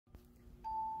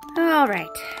Alright,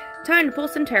 time to pull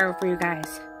some tarot for you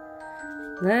guys.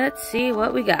 Let's see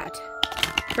what we got.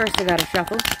 First I gotta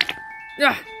shuffle.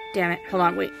 Ugh, damn it. Hold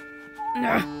on, wait.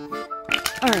 Alright,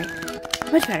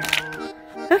 much better.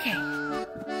 Okay.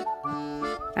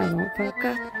 I won't fuck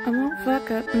up, I won't fuck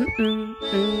up,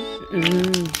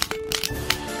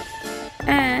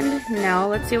 And now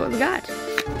let's see what we got.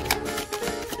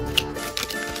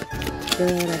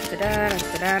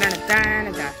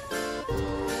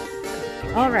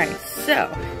 Alright, so.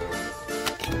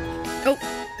 Oh.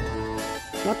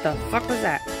 What the fuck was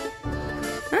that?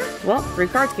 Huh? Well, 3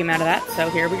 cards came out of that, so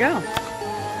here we go.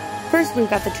 First, we've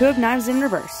got the Two of Knives in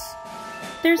reverse.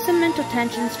 There's some mental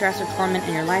tension, stress, or torment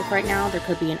in your life right now. There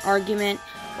could be an argument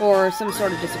or some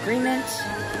sort of disagreement.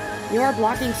 You are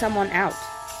blocking someone out.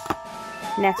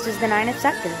 Next is the Nine of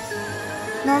Scepters.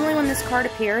 Normally when this card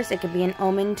appears, it can be an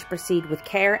omen to proceed with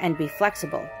care and be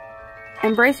flexible.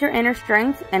 Embrace your inner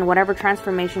strength and whatever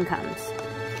transformation comes.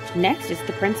 Next is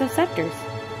the Prince of Scepters.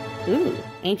 Ooh,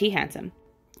 ain't he handsome?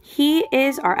 He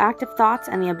is our active thoughts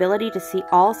and the ability to see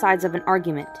all sides of an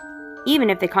argument, even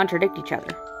if they contradict each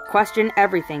other. Question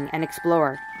everything and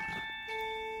explore.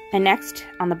 And next,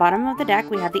 on the bottom of the deck,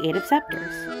 we have the Eight of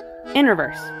Scepters. In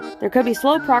reverse, there could be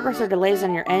slow progress or delays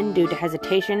on your end due to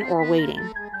hesitation or waiting.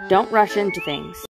 Don't rush into things.